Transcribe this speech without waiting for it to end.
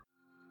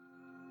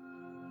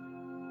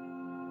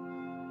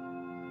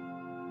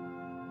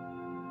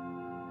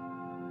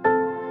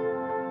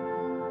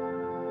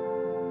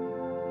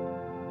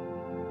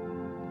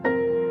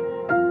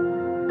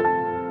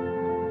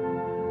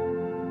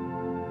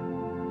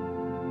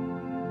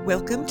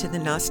Welcome to the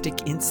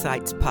Gnostic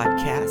Insights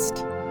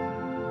podcast.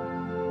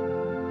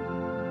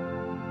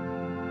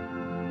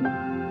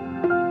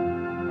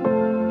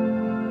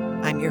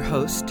 I'm your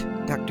host,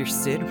 Dr.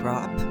 Sid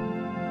Ropp.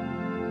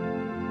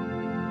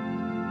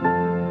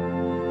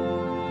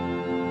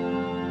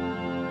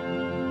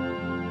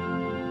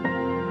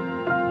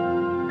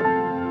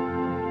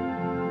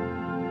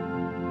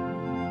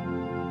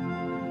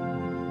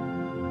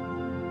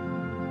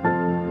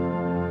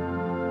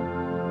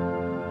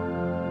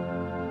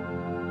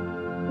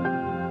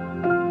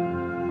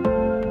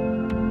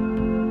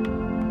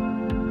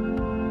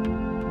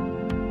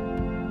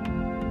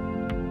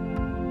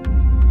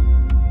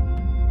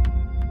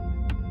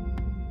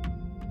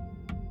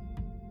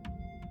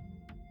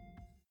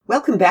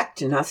 Welcome back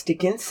to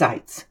Gnostic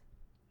Insights.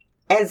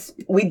 As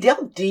we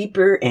delve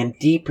deeper and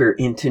deeper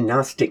into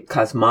Gnostic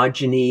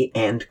cosmogony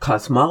and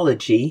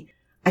cosmology,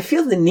 I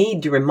feel the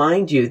need to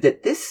remind you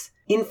that this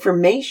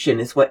information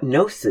is what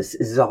Gnosis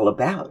is all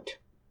about.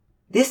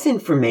 This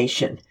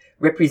information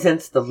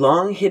represents the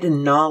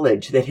long-hidden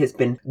knowledge that has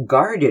been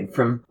guarded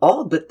from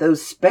all but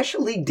those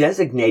specially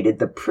designated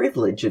the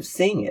privilege of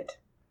seeing it.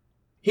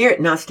 Here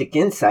at Gnostic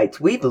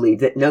Insights, we believe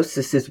that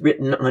Gnosis is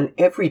written on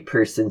every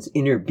person's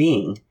inner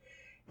being,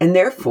 and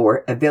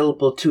therefore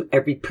available to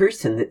every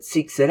person that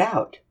seeks it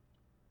out.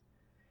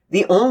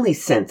 The only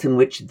sense in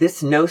which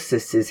this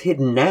gnosis is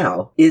hidden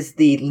now is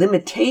the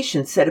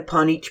limitation set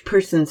upon each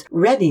person's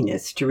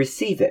readiness to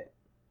receive it.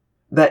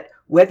 But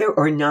whether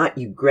or not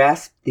you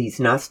grasp these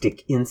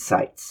Gnostic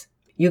insights,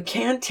 you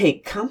can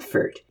take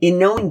comfort in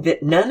knowing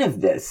that none of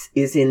this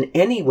is in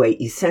any way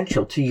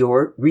essential to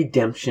your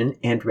redemption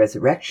and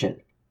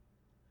resurrection.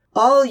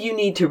 All you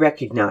need to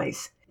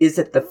recognize is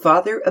that the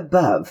Father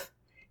above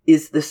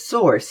is the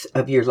source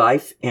of your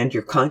life and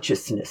your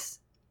consciousness,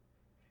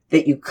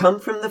 that you come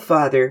from the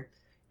Father,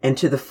 and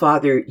to the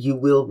Father you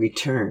will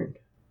return.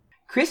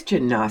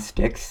 Christian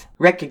Gnostics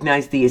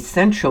recognize the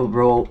essential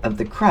role of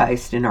the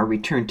Christ in our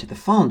return to the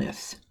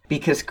fullness,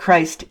 because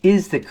Christ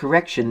is the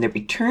correction that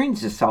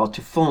returns us all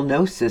to full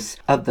gnosis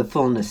of the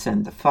fullness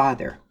and the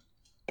Father.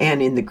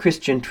 And in the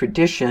Christian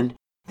tradition,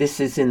 this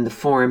is in the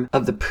form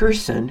of the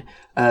person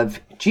of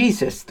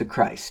Jesus the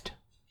Christ.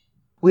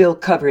 We'll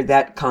cover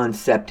that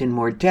concept in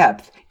more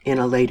depth in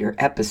a later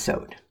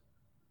episode.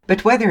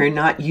 But whether or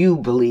not you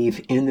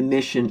believe in the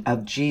mission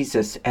of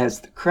Jesus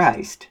as the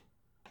Christ,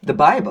 the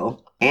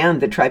Bible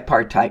and the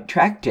Tripartite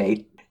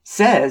Tractate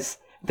says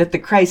that the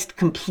Christ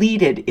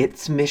completed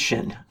its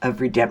mission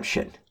of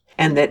redemption,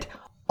 and that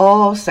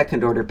all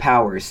second-order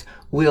powers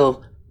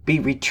will be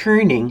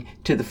returning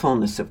to the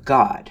fullness of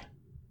God.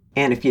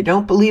 And if you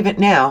don't believe it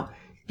now,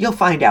 you'll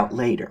find out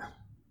later.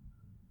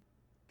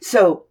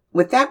 So,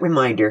 with that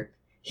reminder,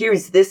 here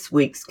is this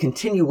week's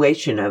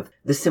continuation of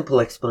the simple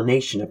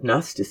explanation of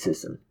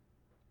Gnosticism.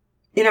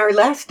 In our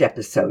last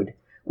episode,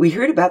 we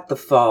heard about the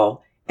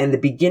fall and the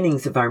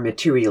beginnings of our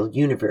material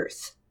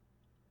universe.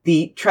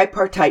 The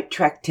Tripartite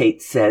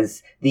Tractate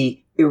says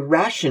the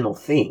irrational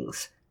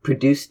things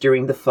produced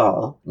during the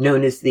fall,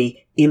 known as the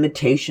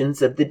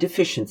imitations of the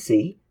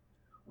deficiency,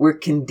 were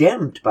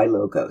condemned by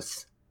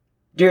Logos.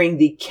 During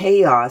the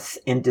chaos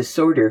and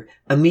disorder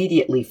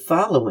immediately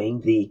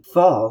following the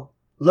fall,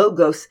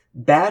 Logos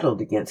battled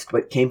against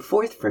what came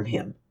forth from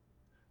him.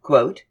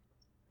 Quote,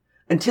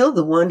 "Until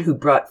the one who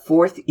brought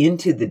forth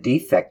into the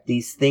defect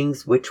these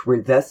things which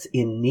were thus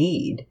in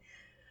need,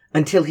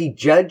 until he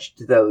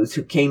judged those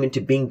who came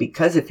into being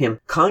because of him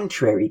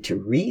contrary to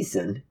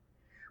reason,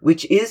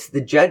 which is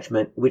the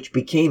judgment which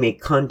became a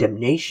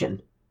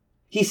condemnation,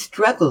 he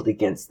struggled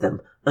against them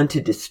unto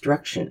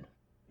destruction."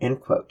 End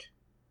quote.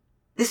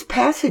 This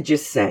passage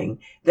is saying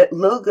that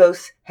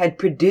Logos had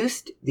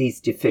produced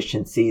these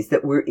deficiencies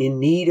that were in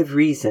need of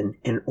reason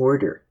and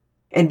order.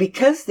 And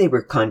because they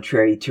were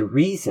contrary to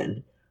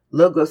reason,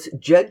 Logos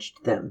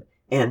judged them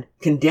and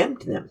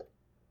condemned them.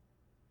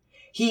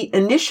 He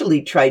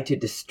initially tried to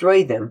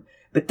destroy them,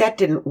 but that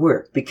didn't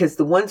work because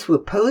the ones who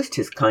opposed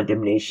his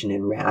condemnation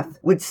and wrath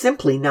would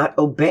simply not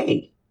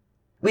obey.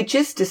 Which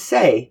is to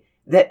say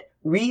that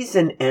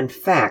reason and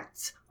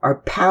facts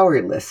are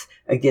powerless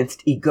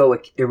against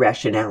egoic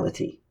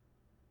irrationality.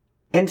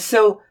 And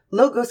so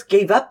Logos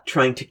gave up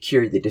trying to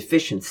cure the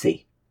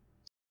deficiency.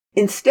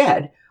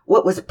 Instead,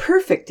 what was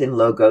perfect in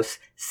Logos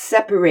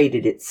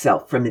separated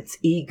itself from its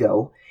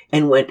ego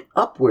and went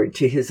upward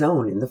to his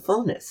own in the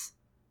fullness.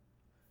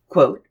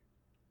 Quote,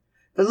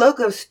 "The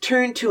Logos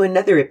turned to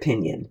another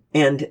opinion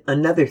and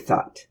another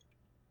thought.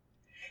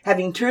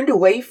 Having turned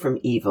away from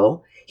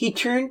evil, he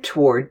turned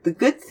toward the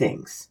good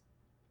things.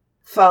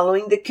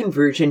 Following the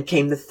conversion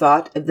came the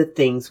thought of the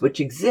things which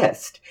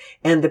exist,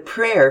 and the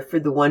prayer for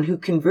the one who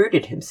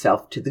converted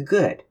himself to the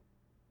good."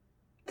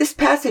 This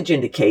passage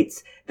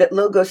indicates that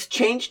Logos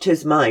changed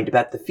his mind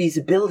about the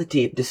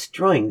feasibility of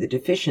destroying the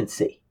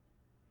deficiency.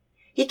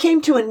 He came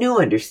to a new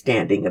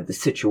understanding of the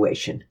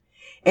situation,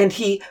 and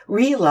he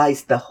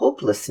realized the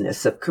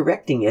hopelessness of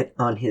correcting it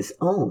on his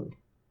own.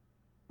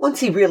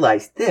 Once he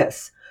realized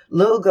this,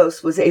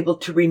 Logos was able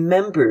to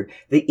remember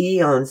the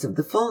eons of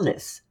the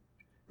fullness,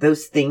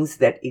 those things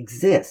that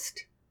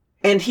exist,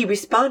 And he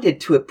responded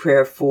to a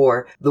prayer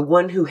for the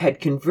one who had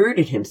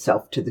converted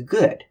himself to the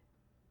good.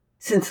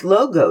 Since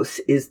Logos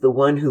is the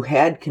one who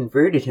had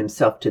converted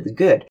himself to the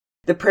good,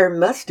 the prayer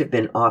must have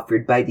been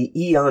offered by the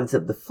eons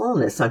of the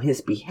fullness on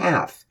his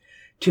behalf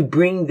to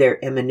bring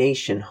their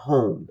emanation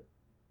home.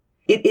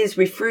 It is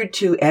referred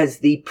to as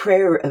the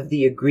prayer of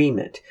the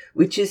agreement,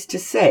 which is to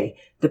say,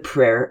 the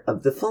prayer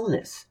of the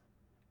fullness.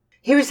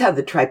 Here's how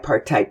the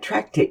Tripartite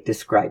Tractate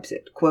describes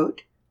it,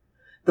 quote,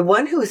 "The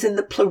one who is in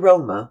the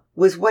pleroma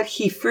was what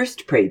he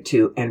first prayed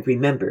to and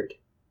remembered.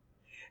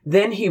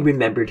 Then he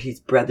remembered his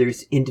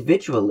brothers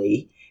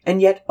individually,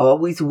 and yet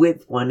always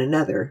with one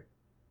another,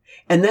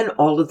 and then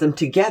all of them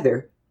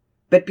together,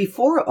 but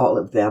before all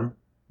of them,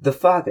 the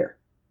Father."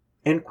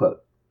 End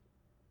quote.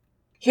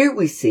 Here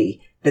we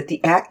see that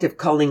the act of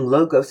calling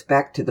Logos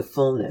back to the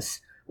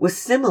fullness was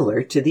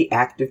similar to the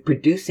act of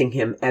producing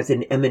him as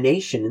an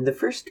emanation in the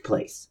first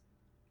place.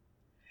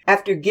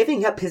 After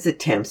giving up his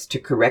attempts to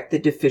correct the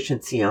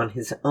deficiency on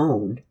his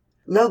own,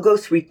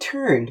 Logos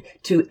returned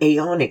to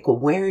aeonic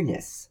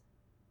awareness.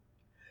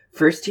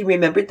 First he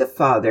remembered the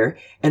Father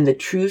and the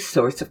true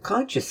source of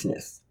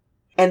consciousness,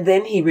 and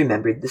then he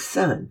remembered the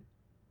Son.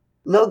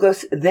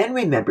 Logos then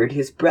remembered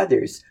his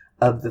brothers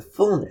of the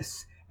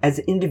fullness as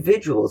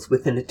individuals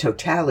within a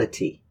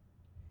totality.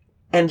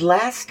 And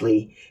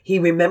lastly, he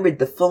remembered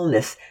the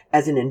fullness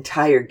as an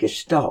entire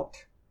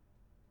gestalt.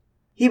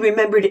 He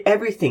remembered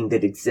everything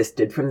that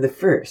existed from the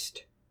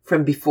first,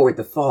 from before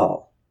the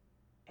fall.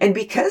 And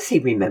because he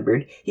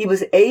remembered, he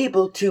was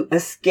able to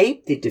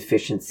escape the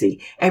deficiency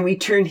and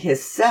return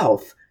his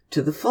self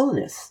to the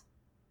fullness.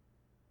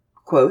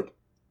 Quote,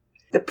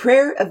 "The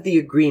prayer of the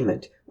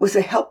agreement was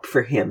a help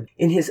for him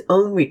in his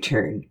own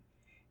return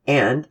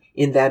and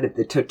in that of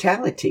the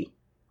totality.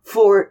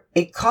 For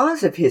a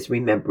cause of his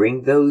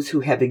remembering those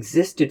who have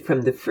existed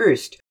from the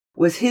first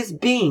was his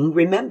being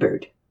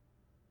remembered.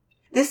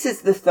 This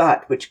is the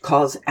thought which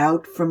calls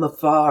out from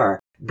afar,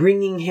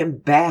 bringing him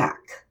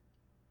back.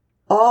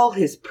 All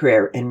his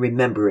prayer and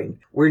remembering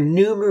were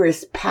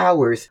numerous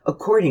powers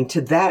according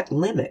to that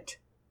limit,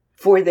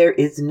 for there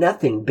is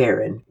nothing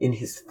barren in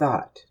his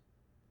thought."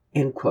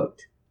 End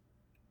quote.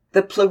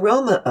 The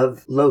pleroma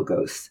of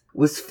Logos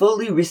was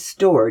fully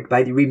restored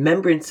by the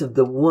remembrance of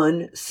the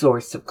one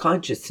source of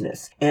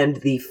consciousness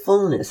and the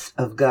fullness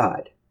of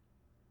God.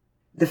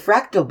 The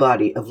fractal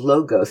body of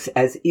Logos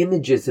as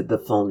images of the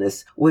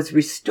fullness was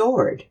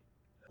restored.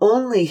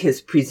 Only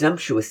his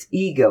presumptuous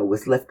ego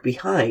was left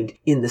behind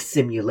in the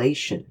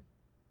simulation.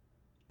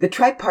 The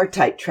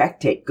Tripartite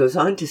Tractate goes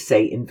on to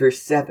say in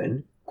verse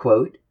 7,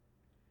 quote,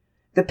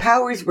 "The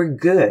powers were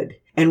good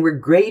and were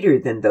greater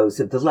than those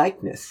of the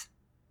likeness.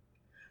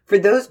 For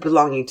those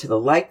belonging to the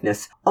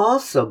likeness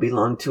also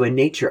belong to a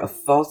nature of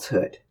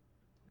falsehood.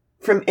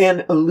 From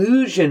an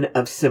illusion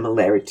of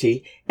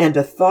similarity and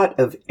a thought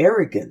of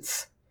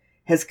arrogance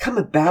has come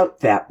about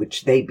that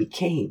which they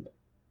became.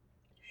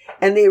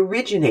 And they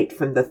originate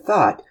from the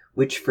thought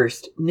which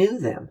first knew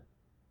them."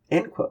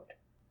 End quote.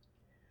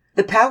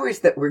 The powers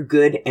that were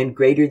good and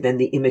greater than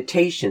the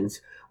imitations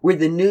were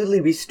the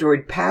newly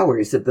restored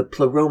powers of the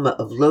pleroma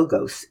of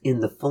Logos in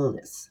the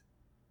fullness.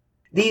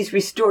 These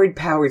restored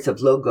powers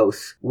of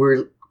Logos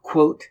were,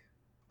 quote,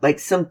 "like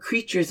some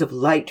creatures of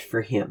light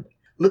for him,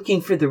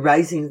 looking for the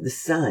rising of the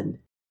sun,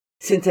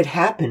 since it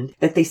happened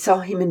that they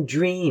saw him in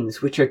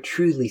dreams which are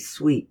truly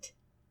sweet.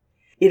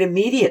 It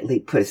immediately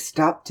put a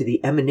stop to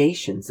the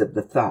emanations of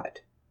the thought.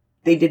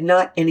 They did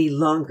not any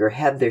longer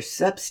have their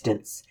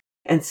substance,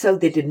 and so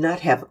they did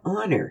not have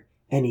honor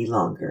any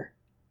longer."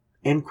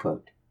 End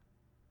quote.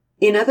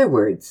 In other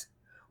words,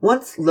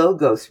 once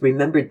Logos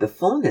remembered the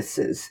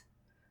fullnesses,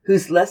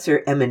 whose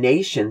lesser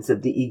emanations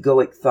of the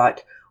egoic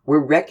thought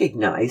were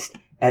recognized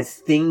as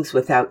things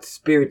without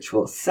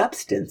spiritual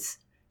substance,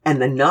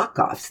 and the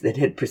knockoffs that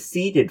had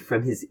proceeded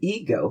from his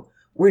ego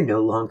were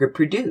no longer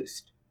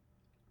produced.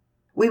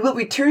 We will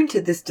return to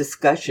this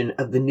discussion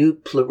of the new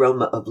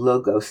pleroma of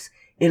Logos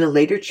in a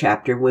later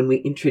chapter when we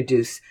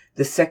introduce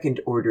the second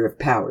order of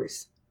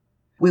powers.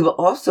 We will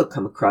also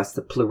come across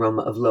the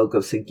pleroma of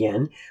Logos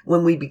again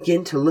when we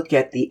begin to look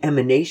at the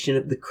emanation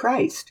of the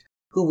Christ,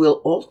 who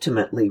will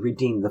ultimately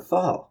redeem the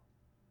fall.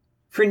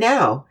 For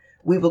now,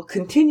 we will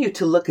continue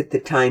to look at the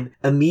time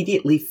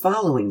immediately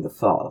following the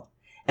fall,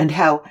 and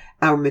how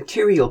our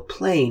material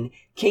plane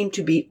came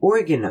to be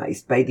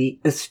organized by the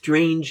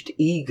estranged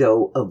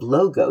ego of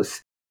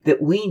Logos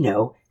that we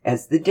know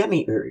as the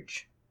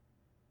demiurge.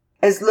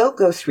 As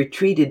Logos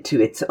retreated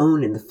to its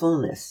own in the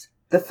fullness,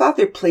 the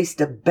Father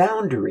placed a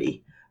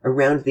boundary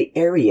around the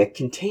area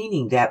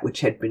containing that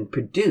which had been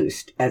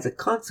produced as a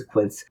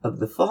consequence of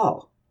the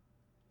fall.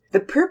 The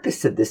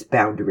purpose of this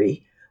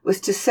boundary was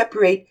to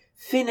separate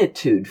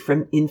finitude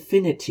from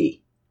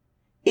infinity,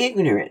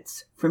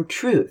 ignorance from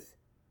truth,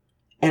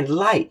 and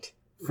light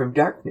from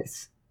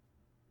darkness.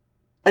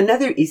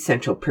 Another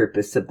essential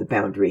purpose of the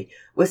boundary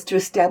was to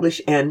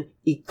establish an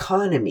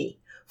economy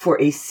for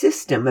a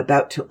system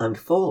about to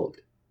unfold.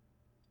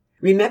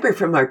 Remember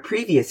from our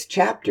previous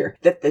chapter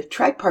that the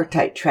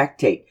Tripartite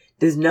Tractate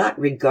does not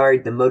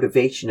regard the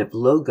motivation of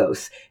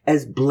Logos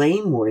as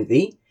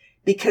blameworthy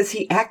because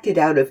he acted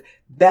out of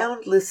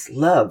boundless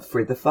love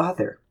for the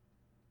Father.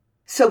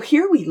 So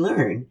here we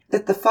learn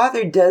that the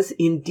Father does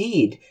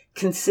indeed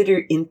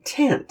consider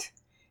intent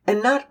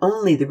and not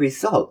only the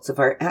results of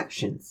our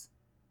actions.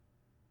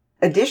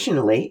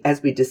 Additionally,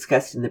 as we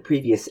discussed in the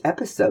previous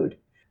episode,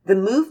 the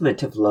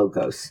movement of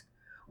Logos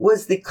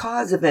was the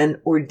cause of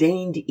an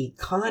ordained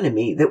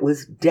economy that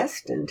was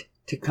destined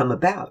to come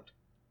about.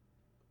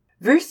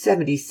 Verse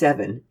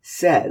 77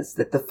 says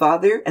that the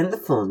Father and the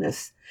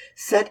fullness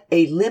set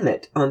a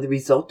limit on the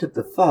result of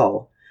the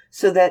fall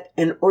so that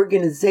an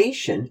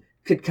organization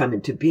could come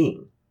into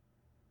being.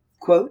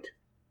 Quote,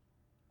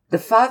 "The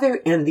Father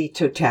and the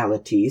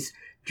totalities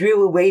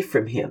drew away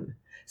from him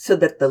so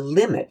that the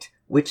limit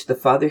which the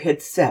Father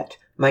had set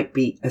might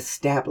be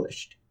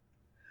established.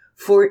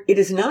 For it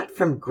is not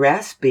from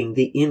grasping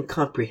the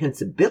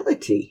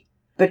incomprehensibility,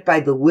 but by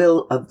the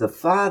will of the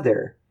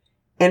Father.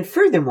 And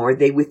furthermore,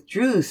 they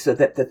withdrew so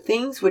that the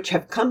things which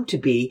have come to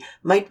be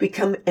might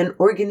become an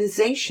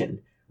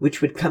organization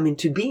which would come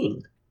into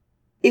being.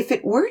 If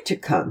it were to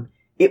come,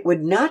 it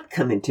would not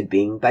come into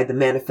being by the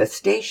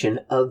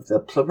manifestation of the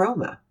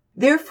pleroma.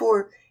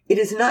 Therefore, it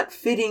is not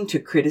fitting to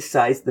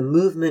criticize the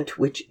movement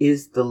which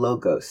is the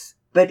Logos.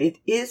 But it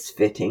is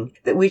fitting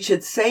that we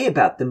should say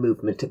about the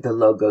movement of the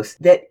Logos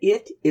that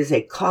it is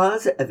a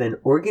cause of an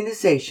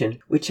organization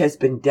which has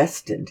been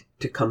destined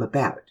to come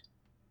about."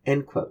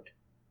 End quote.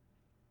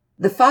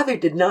 The Father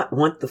did not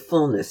want the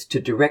fullness to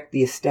direct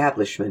the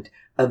establishment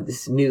of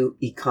this new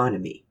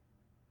economy.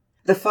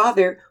 The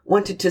Father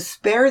wanted to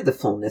spare the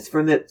fullness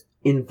from it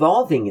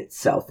involving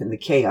itself in the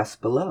chaos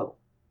below.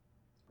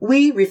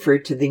 We refer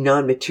to the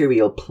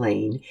non-material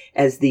plane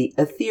as the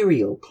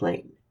ethereal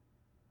plane.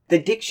 The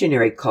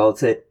dictionary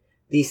calls it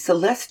the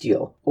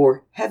celestial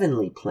or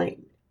heavenly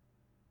plane.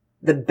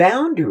 The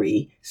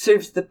boundary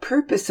serves the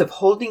purpose of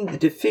holding the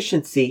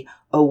deficiency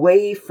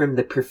away from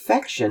the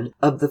perfection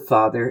of the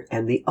Father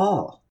and the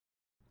All.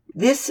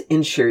 This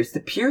ensures the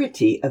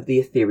purity of the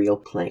ethereal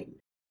plane,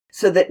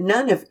 so that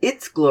none of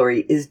its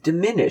glory is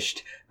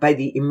diminished by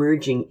the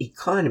emerging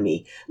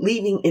economy,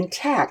 leaving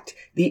intact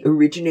the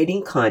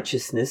originating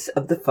consciousness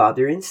of the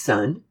Father and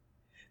Son,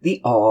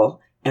 the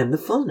All, and the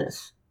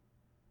fullness.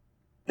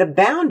 The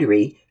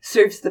boundary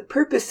serves the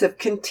purpose of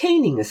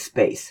containing a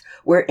space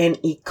where an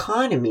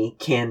economy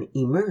can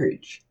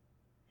emerge.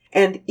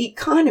 And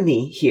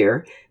economy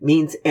here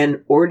means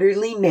an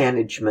orderly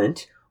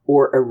management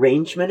or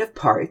arrangement of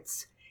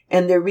parts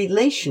and their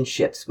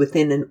relationships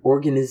within an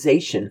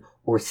organization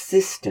or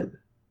system.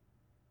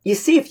 You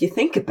see, if you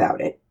think about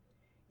it,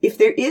 if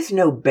there is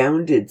no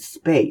bounded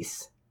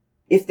space,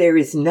 if there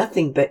is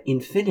nothing but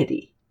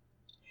infinity,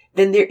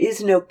 then there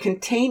is no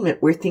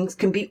containment where things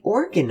can be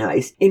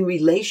organized in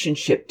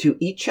relationship to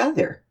each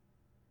other.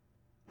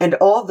 And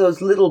all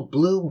those little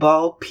blue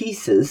ball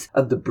pieces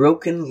of the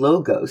broken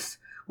Logos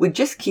would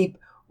just keep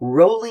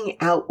rolling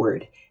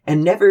outward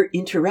and never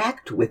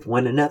interact with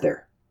one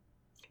another.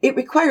 It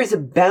requires a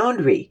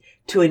boundary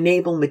to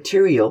enable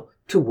material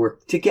to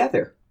work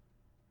together.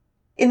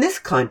 In this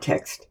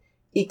context,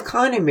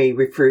 economy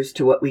refers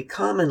to what we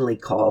commonly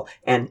call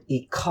an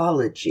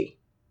ecology.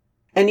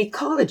 An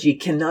ecology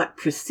cannot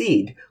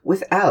proceed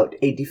without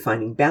a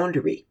defining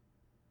boundary.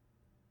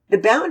 The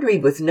boundary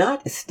was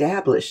not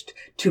established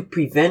to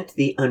prevent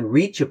the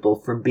unreachable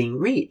from being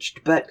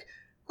reached, but,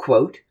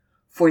 quote,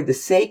 "for the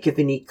sake of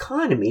an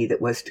economy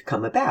that was to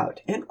come about,"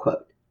 end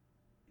quote.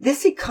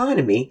 This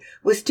economy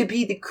was to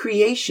be the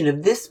creation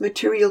of this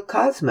material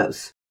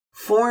cosmos,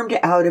 formed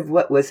out of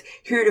what was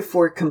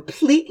heretofore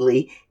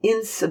completely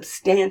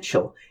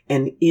insubstantial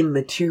and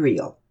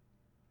immaterial.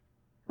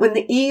 When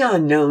the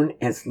eon known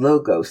as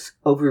Logos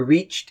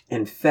overreached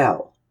and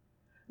fell,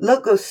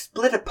 Logos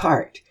split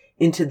apart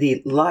into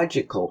the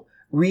logical,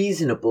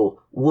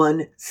 reasonable,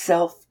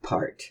 one-self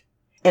part,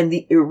 and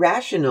the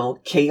irrational,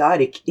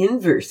 chaotic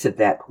inverse of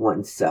that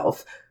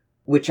one-self,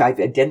 which I've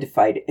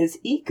identified as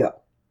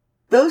ego.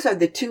 Those are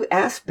the two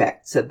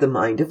aspects of the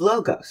mind of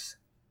Logos.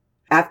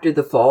 After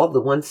the fall,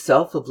 the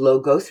one-self of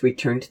Logos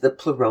returned to the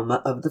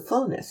pleroma of the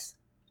fullness.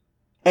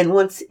 And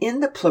once in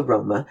the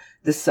pleroma,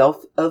 the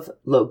self of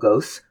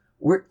Logos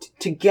worked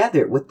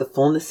together with the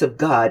fullness of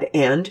God,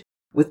 and,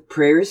 with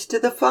prayers to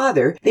the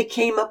Father, they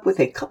came up with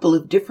a couple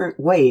of different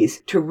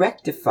ways to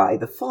rectify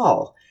the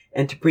fall,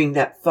 and to bring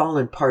that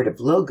fallen part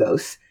of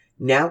Logos,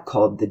 now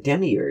called the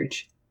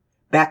demiurge,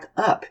 back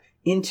up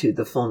into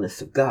the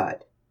fullness of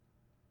God.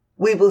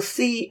 We will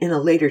see in a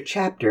later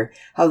chapter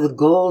how the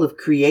goal of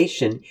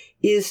creation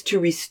is to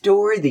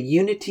restore the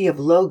unity of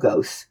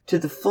Logos to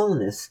the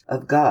fullness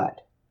of God.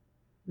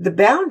 The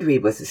boundary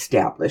was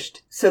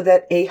established so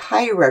that a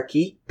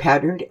hierarchy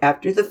patterned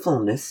after the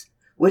fullness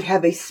would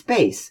have a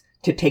space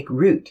to take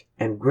root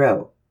and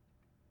grow.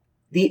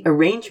 The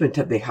arrangement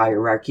of the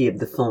hierarchy of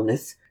the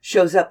fullness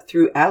shows up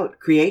throughout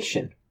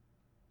creation.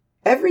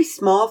 Every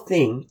small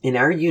thing in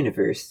our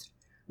universe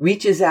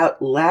reaches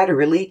out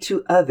laterally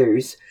to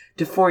others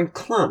to form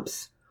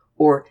clumps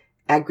or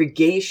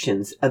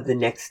aggregations of the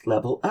next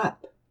level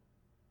up.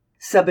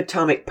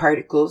 Subatomic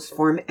particles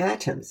form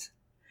atoms.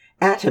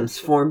 Atoms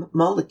form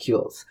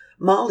molecules.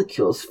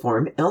 Molecules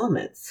form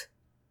elements.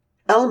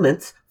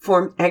 Elements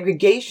form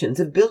aggregations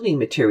of building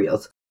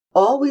materials,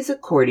 always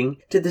according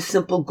to the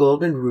simple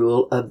golden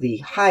rule of the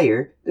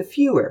higher, the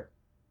fewer.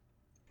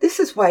 This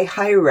is why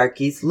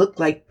hierarchies look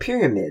like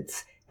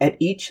pyramids at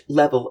each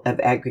level of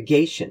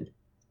aggregation.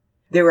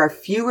 There are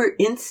fewer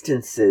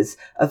instances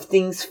of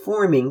things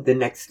forming the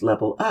next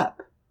level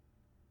up.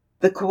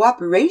 The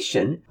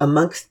cooperation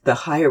amongst the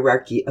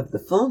hierarchy of the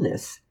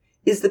fullness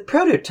is the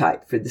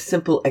prototype for the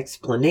simple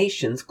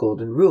explanation's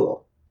golden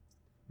rule.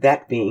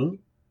 That being,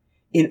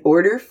 in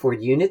order for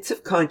units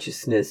of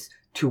consciousness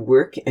to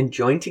work and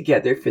join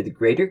together for the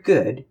greater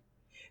good,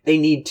 they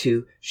need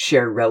to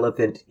share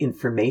relevant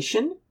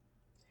information,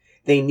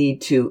 they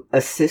need to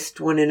assist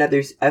one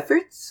another's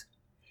efforts,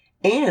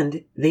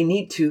 and they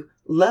need to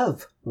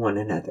love one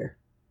another.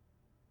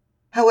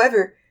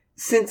 However,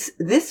 since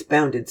this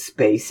bounded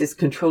space is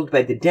controlled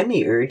by the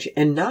demiurge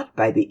and not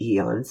by the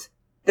eons,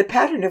 the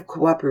pattern of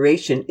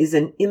cooperation is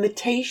an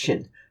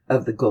imitation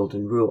of the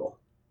golden rule.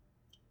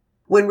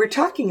 When we're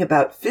talking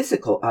about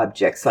physical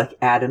objects like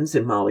atoms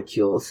and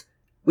molecules,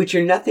 which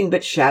are nothing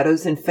but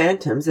shadows and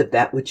phantoms of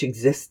that which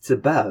exists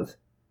above,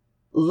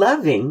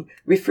 loving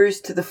refers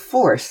to the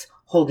force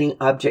holding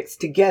objects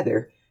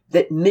together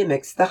that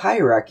mimics the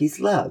hierarchy's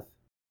love.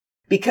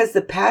 Because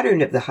the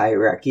pattern of the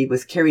hierarchy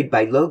was carried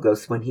by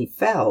Logos when he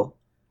fell,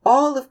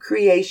 all of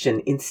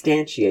creation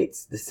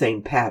instantiates the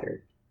same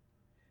pattern.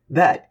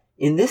 But,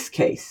 in this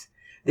case,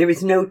 there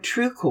is no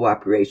true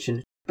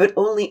cooperation, but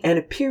only an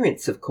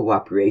appearance of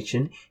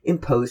cooperation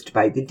imposed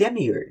by the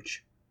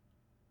demiurge.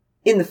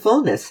 In the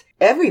fullness,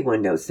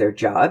 everyone knows their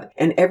job,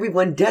 and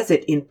everyone does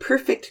it in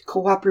perfect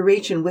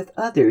cooperation with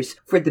others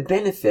for the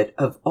benefit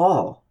of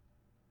all.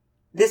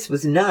 This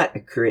was not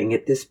occurring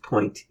at this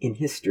point in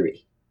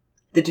history.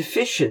 The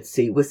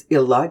deficiency was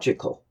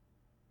illogical.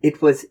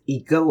 It was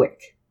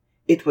egoic.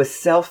 It was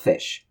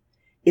selfish.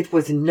 It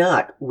was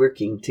not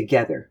working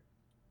together.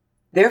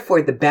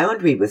 Therefore, the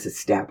boundary was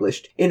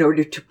established in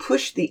order to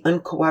push the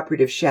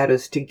uncooperative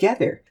shadows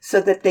together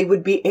so that they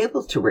would be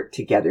able to work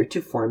together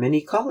to form an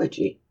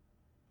ecology.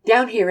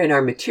 Down here in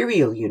our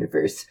material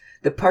universe,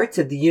 the parts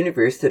of the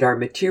universe that are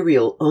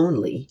material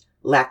only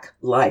lack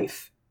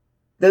life.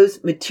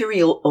 Those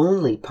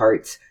material-only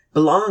parts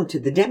belong to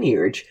the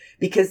demiurge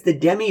because the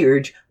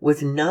demiurge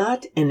was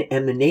not an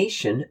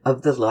emanation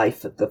of the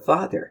life of the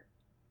Father.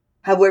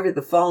 However,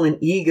 the fallen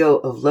ego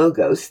of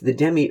Logos, the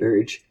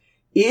demiurge,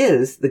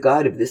 is the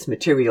God of this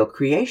material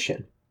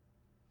creation.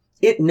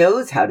 It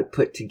knows how to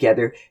put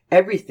together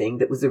everything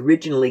that was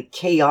originally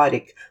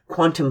chaotic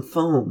quantum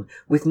foam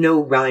with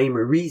no rhyme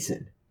or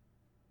reason.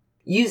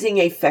 Using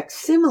a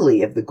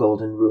facsimile of the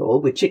golden rule,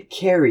 which it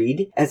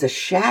carried as a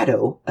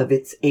shadow of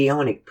its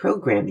aeonic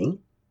programming,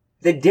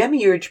 the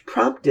demiurge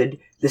prompted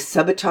the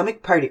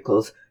subatomic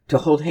particles to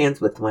hold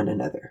hands with one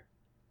another.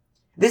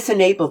 This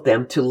enabled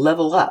them to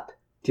level up,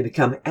 to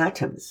become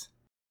atoms.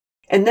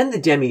 And then the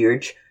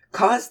demiurge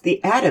caused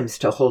the atoms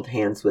to hold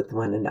hands with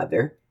one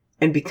another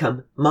and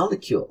become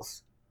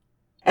molecules.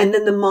 And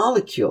then the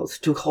molecules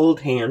to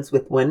hold hands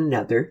with one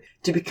another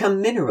to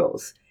become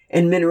minerals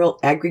and mineral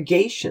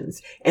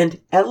aggregations and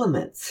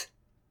elements.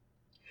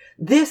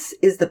 This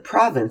is the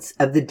province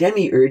of the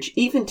demiurge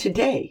even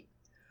today,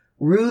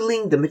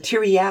 ruling the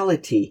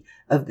materiality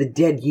of the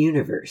dead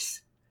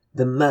universe,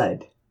 the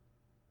mud.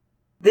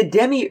 The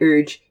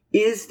demiurge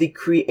is the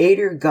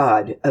creator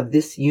God of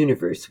this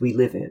universe we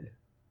live in.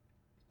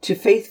 To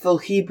faithful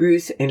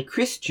Hebrews and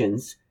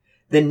Christians,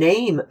 the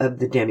name of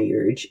the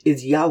demiurge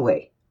is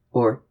Yahweh,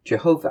 or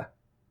Jehovah.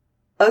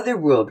 Other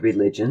world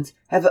religions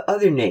have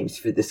other names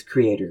for this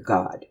creator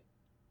God.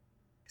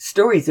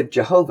 Stories of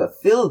Jehovah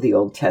fill the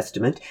Old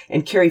Testament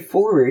and carry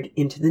forward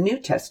into the New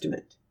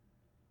Testament.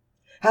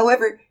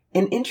 However,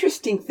 an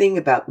interesting thing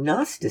about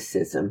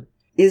Gnosticism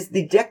is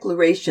the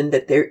declaration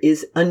that there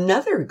is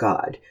another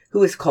God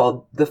who is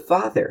called the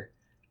Father,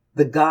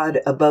 the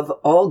God above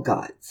all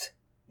gods,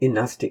 in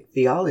Gnostic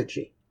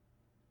theology.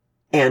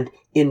 And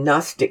in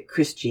Gnostic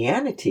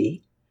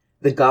Christianity,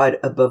 the God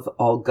above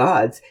all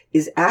gods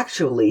is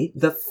actually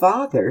the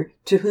Father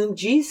to whom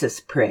Jesus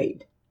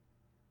prayed.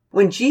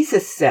 When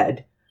Jesus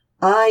said,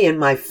 "I and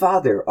my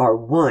Father are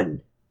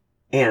one,"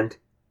 and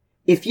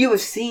 "If you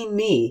have seen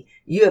me,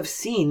 you have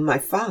seen my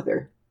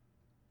Father,"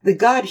 the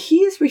God he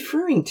is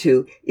referring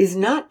to is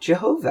not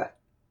Jehovah.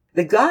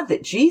 The God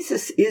that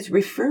Jesus is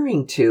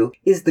referring to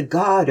is the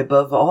God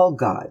above all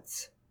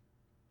gods.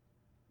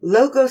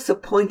 Logos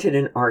appointed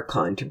an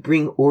archon to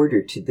bring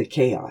order to the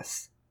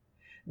chaos.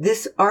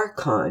 This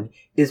archon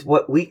is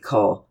what we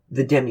call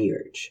the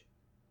demiurge.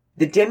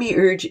 The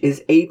demiurge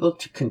is able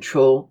to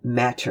control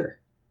matter.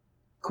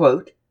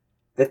 Quote,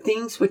 "The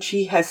things which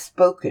he has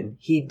spoken,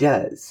 he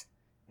does."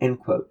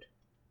 End quote.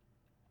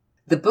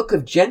 The book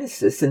of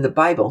Genesis in the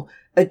Bible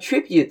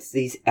attributes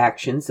these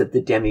actions of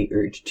the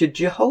demiurge to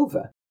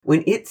Jehovah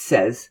when it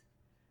says,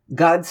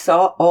 "God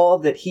saw all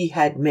that he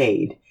had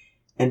made,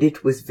 and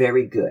it was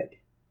very good."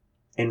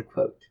 End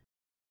quote.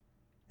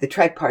 The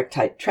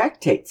Tripartite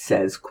Tractate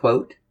says,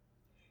 quote,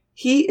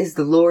 "He is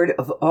the Lord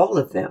of all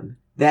of them,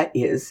 that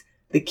is,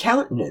 the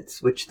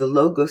countenance which the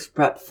Logos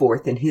brought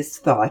forth in his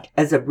thought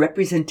as a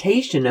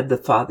representation of the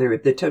Father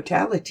of the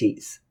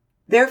totalities.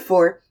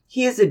 Therefore,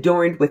 he is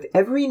adorned with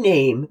every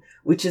name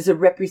which is a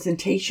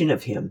representation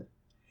of him,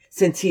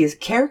 since he is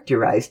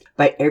characterized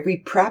by every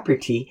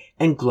property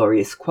and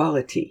glorious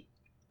quality.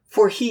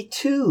 For he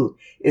too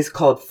is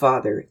called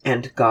Father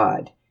and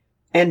God,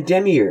 and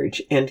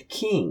Demiurge and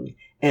King,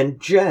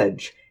 and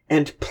Judge,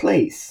 and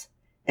Place,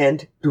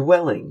 and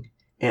Dwelling,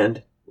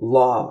 and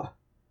Law.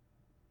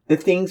 The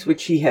things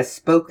which he has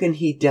spoken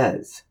he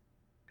does.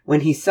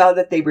 When he saw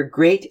that they were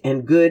great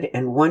and good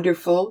and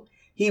wonderful,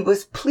 he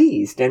was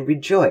pleased and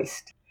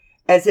rejoiced,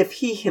 as if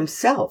he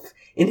himself,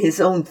 in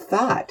his own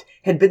thought,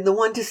 had been the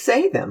one to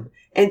say them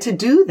and to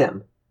do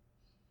them,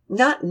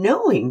 not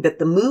knowing that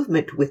the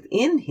movement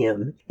within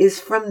him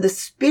is from the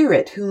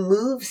Spirit who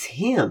moves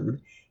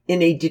him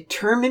in a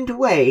determined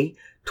way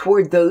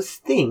toward those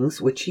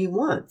things which he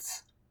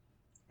wants."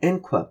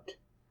 End quote.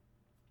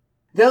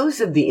 Those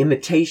of the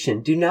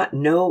Imitation do not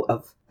know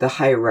of the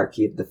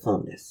hierarchy of the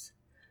fullness,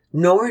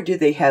 nor do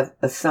they have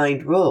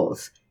assigned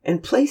roles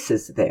and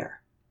places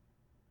there.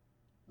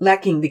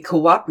 Lacking the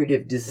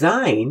cooperative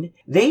design,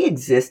 they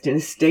exist in a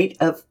state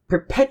of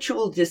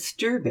perpetual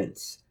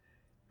disturbance,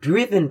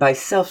 driven by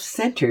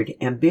self-centered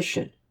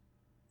ambition.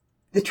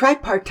 The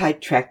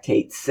Tripartite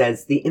Tractate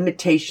says the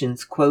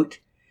Imitations, quote,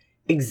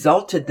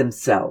 "exalted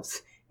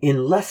themselves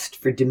in lust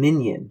for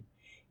dominion,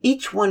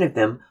 each one of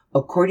them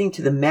according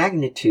to the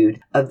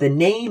magnitude of the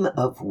name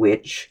of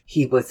which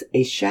he was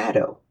a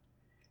shadow,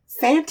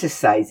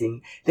 fantasizing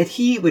that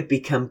he would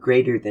become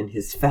greater than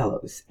his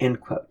fellows,"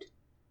 end quote.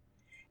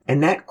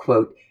 And that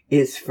quote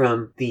is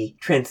from the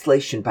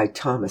translation by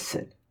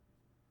Thomason.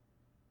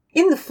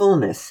 In the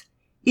fullness,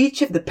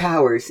 each of the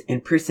powers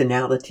and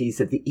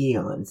personalities of the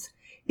eons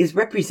is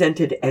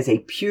represented as a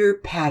pure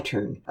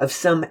pattern of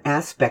some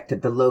aspect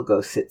of the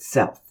Logos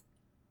itself.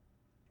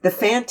 The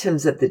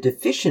phantoms of the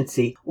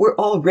deficiency were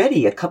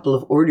already a couple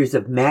of orders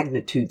of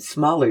magnitude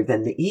smaller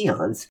than the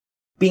eons,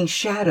 being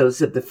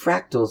shadows of the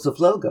fractals of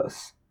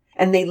Logos,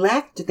 and they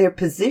lacked their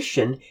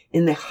position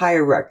in the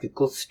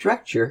hierarchical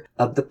structure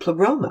of the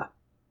Pleroma.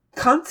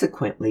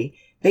 Consequently,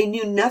 they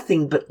knew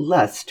nothing but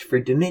lust for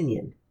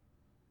dominion.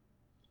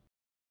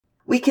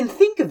 We can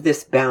think of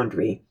this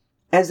boundary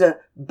as a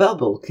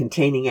bubble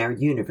containing our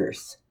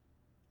universe.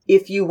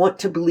 If you want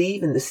to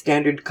believe in the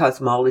standard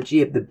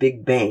cosmology of the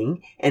Big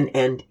Bang and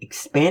an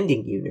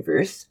expanding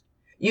universe,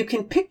 you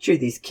can picture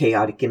these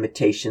chaotic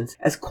imitations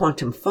as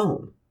quantum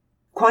foam.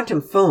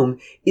 Quantum foam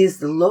is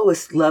the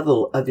lowest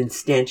level of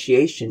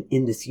instantiation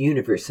in this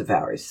universe of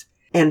ours,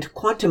 and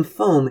quantum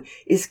foam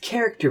is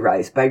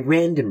characterized by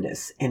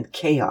randomness and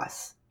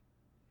chaos.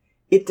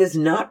 It does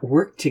not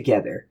work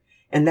together,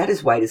 and that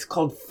is why it is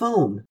called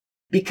foam,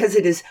 because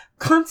it is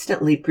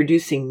constantly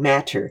producing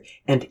matter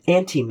and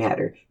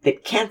antimatter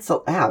that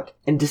cancel out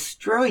and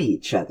destroy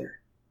each other.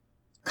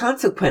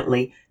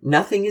 Consequently,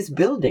 nothing is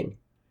building.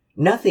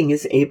 Nothing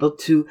is able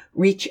to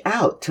reach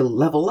out to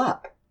level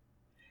up.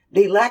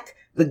 They lack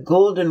the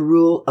golden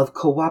rule of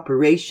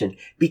cooperation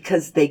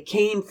because they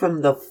came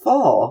from the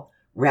fall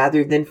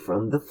rather than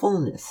from the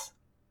fullness.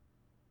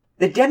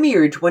 The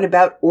Demiurge went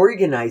about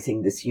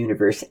organizing this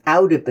universe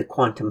out of the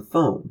quantum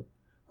foam.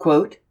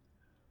 Quote,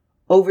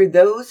 "Over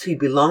those who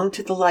belong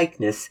to the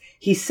likeness,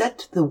 he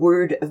set the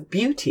word of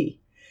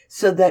beauty,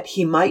 so that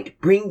he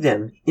might bring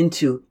them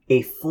into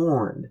a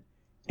form."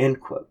 End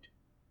quote.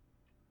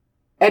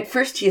 At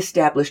first he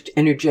established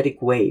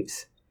energetic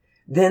waves,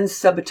 then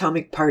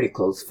subatomic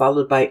particles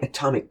followed by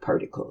atomic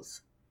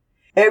particles.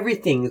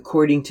 Everything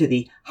according to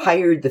the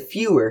higher the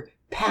fewer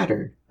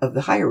pattern of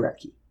the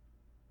hierarchy.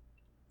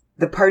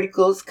 The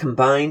particles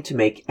combine to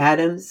make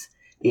atoms,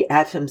 the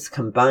atoms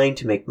combine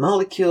to make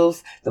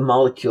molecules, the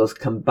molecules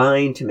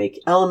combine to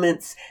make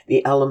elements,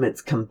 the elements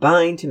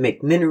combine to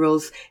make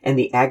minerals, and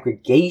the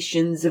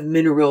aggregations of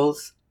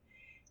minerals.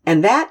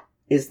 And that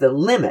is the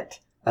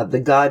limit of the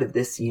God of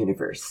this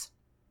universe.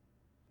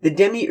 The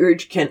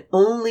Demiurge can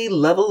only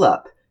level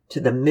up to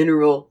the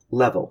mineral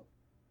level.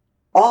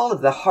 All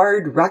of the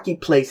hard, rocky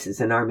places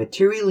in our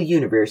material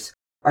universe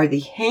are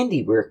the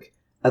handiwork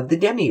of the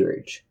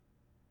Demiurge.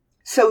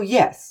 So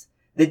yes,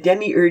 the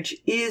Demiurge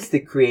is the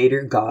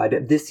creator God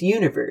of this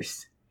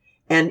universe,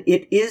 and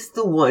it is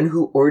the one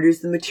who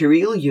orders the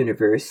material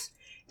universe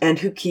and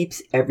who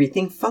keeps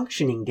everything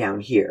functioning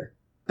down here,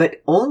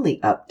 but only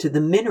up to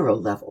the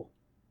mineral level.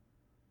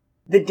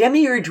 The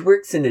Demiurge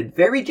works in a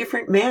very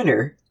different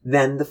manner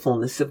than the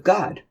fullness of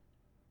God.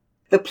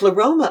 The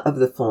pleroma of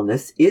the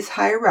fullness is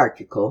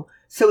hierarchical,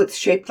 so it's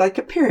shaped like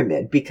a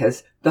pyramid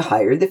because the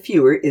higher the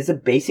fewer is a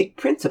basic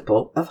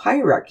principle of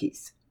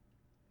hierarchies.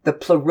 The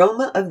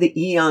pleroma of the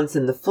eons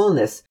in the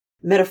fullness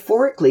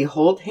metaphorically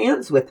hold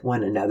hands with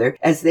one another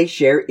as they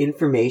share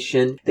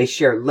information, they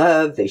share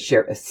love, they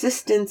share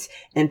assistance,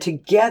 and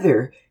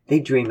together they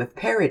dream of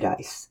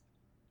paradise.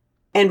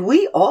 And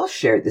we all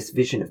share this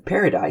vision of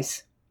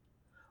paradise.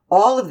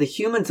 all of the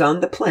humans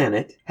on the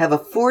planet have a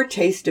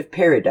foretaste of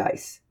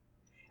paradise.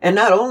 And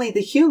not only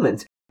the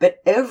humans, but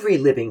every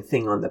living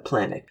thing on the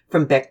planet,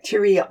 from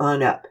bacteria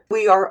on up.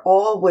 We are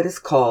all what is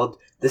called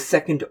the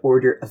second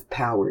order of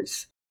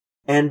powers.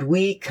 And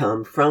we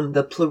come from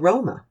the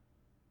pleroma.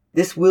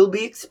 This will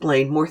be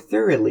explained more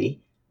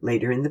thoroughly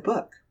later in the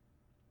book.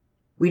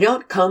 We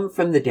don't come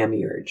from the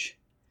demiurge.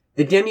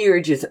 The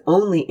demiurge is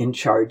only in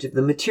charge of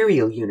the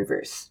material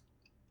universe.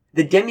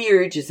 The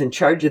demiurge is in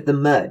charge of the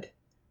mud,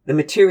 the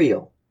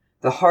material,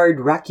 the hard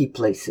rocky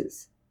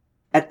places.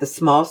 At the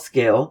small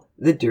scale,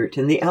 the dirt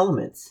and the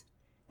elements.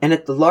 And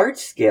at the large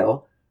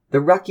scale, the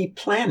rocky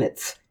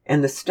planets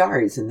and the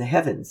stars in the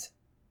heavens.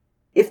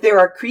 If there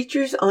are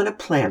creatures on a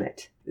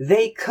planet,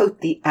 they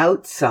coat the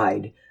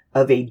outside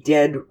of a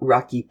dead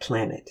rocky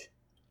planet.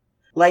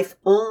 Life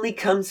only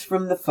comes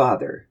from the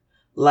Father.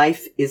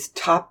 Life is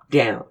top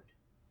down.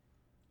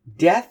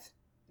 Death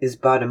is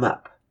bottom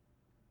up.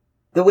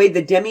 The way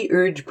the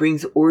demiurge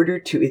brings order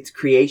to its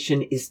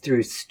creation is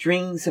through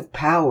strings of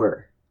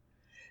power.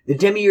 The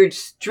demiurge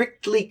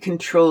strictly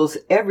controls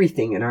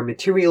everything in our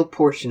material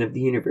portion of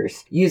the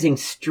universe using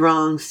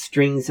strong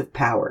strings of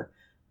power,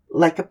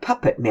 like a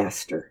puppet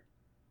master.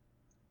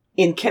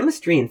 In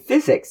chemistry and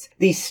physics,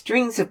 these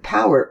strings of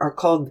power are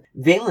called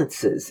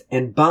valences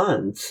and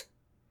bonds,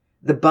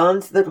 the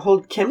bonds that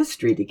hold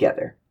chemistry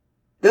together.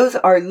 Those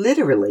are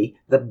literally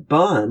the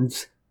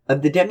bonds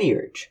of the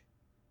demiurge.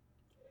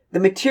 The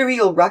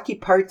material rocky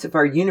parts of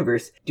our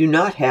universe do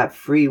not have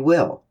free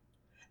will.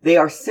 They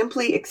are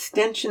simply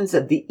extensions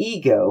of the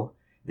ego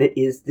that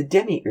is the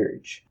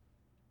demiurge.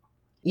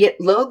 Yet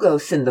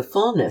Logos in the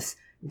fullness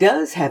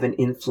does have an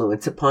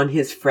influence upon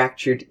his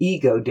fractured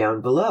ego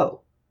down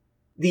below.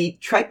 The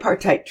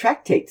Tripartite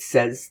Tractate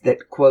says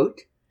that,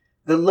 quote,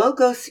 the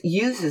Logos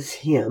uses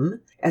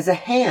him as a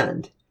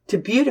hand to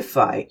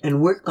beautify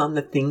and work on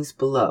the things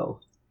below.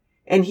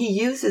 And he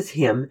uses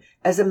him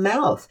as a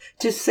mouth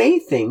to say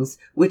things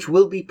which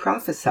will be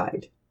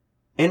prophesied.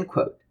 End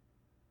quote.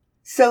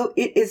 So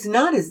it is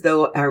not as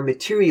though our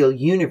material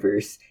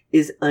universe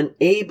is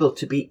unable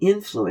to be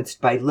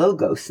influenced by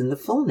Logos in the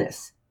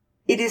fullness.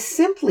 It is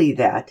simply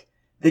that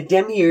the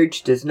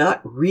demiurge does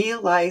not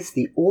realize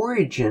the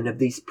origin of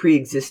these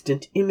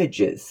pre-existent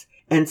images,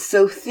 and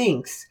so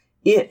thinks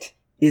it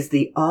is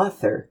the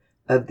author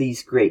of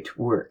these great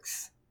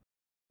works.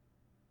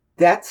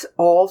 That's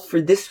all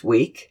for this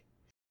week.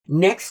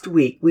 Next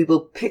week, we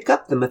will pick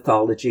up the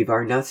mythology of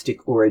our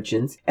Gnostic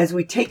origins as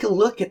we take a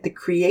look at the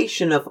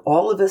creation of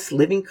all of us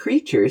living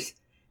creatures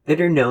that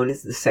are known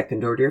as the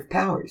second order of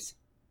powers.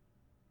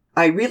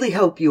 I really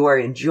hope you are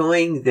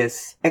enjoying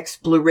this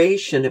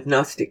exploration of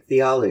Gnostic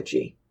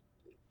theology.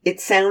 It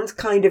sounds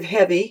kind of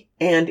heavy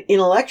and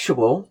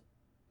intellectual.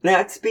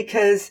 That's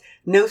because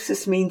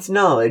gnosis means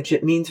knowledge.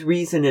 It means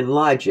reason and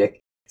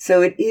logic.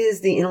 So it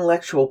is the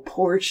intellectual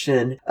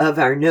portion of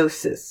our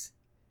gnosis.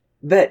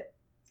 But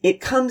it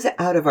comes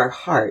out of our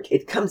heart.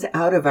 It comes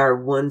out of our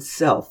one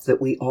self that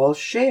we all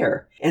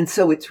share. And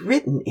so it's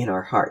written in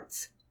our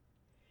hearts.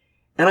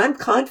 And I'm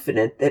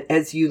confident that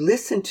as you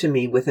listen to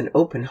me with an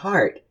open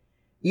heart,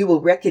 you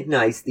will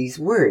recognize these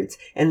words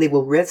and they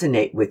will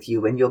resonate with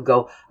you and you'll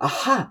go,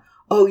 aha,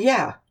 oh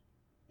yeah,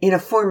 in a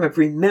form of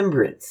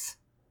remembrance.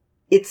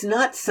 It's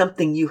not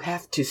something you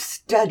have to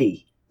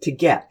study to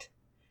get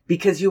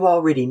because you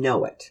already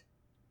know it.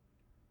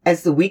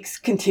 As the weeks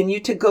continue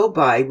to go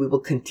by, we will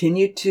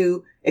continue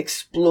to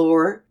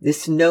explore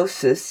this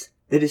gnosis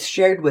that is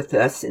shared with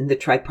us in the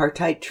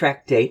Tripartite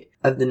Tractate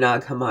of the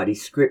Nag Hammadi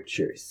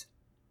Scriptures.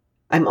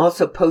 I'm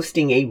also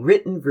posting a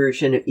written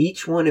version of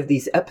each one of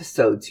these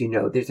episodes.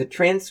 There's a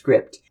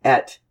transcript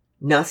at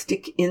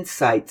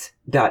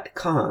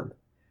gnosticinsights.com,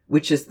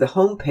 which is the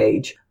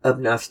homepage of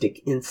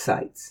Gnostic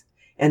Insights.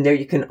 And there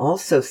you can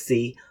also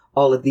see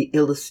all of the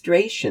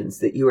illustrations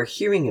that you are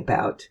hearing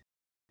about,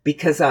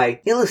 because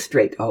I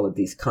illustrate all of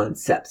these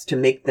concepts to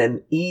make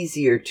them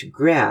easier to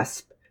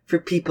grasp for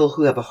people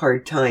who have a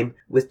hard time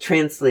with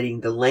translating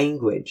the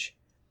language.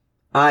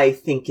 I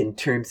think in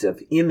terms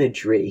of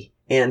imagery,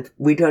 and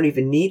we don't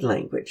even need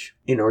language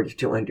in order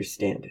to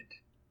understand it.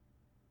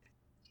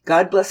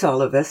 God bless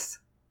all of us,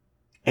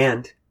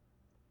 and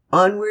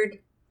onward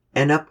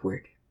and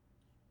upward.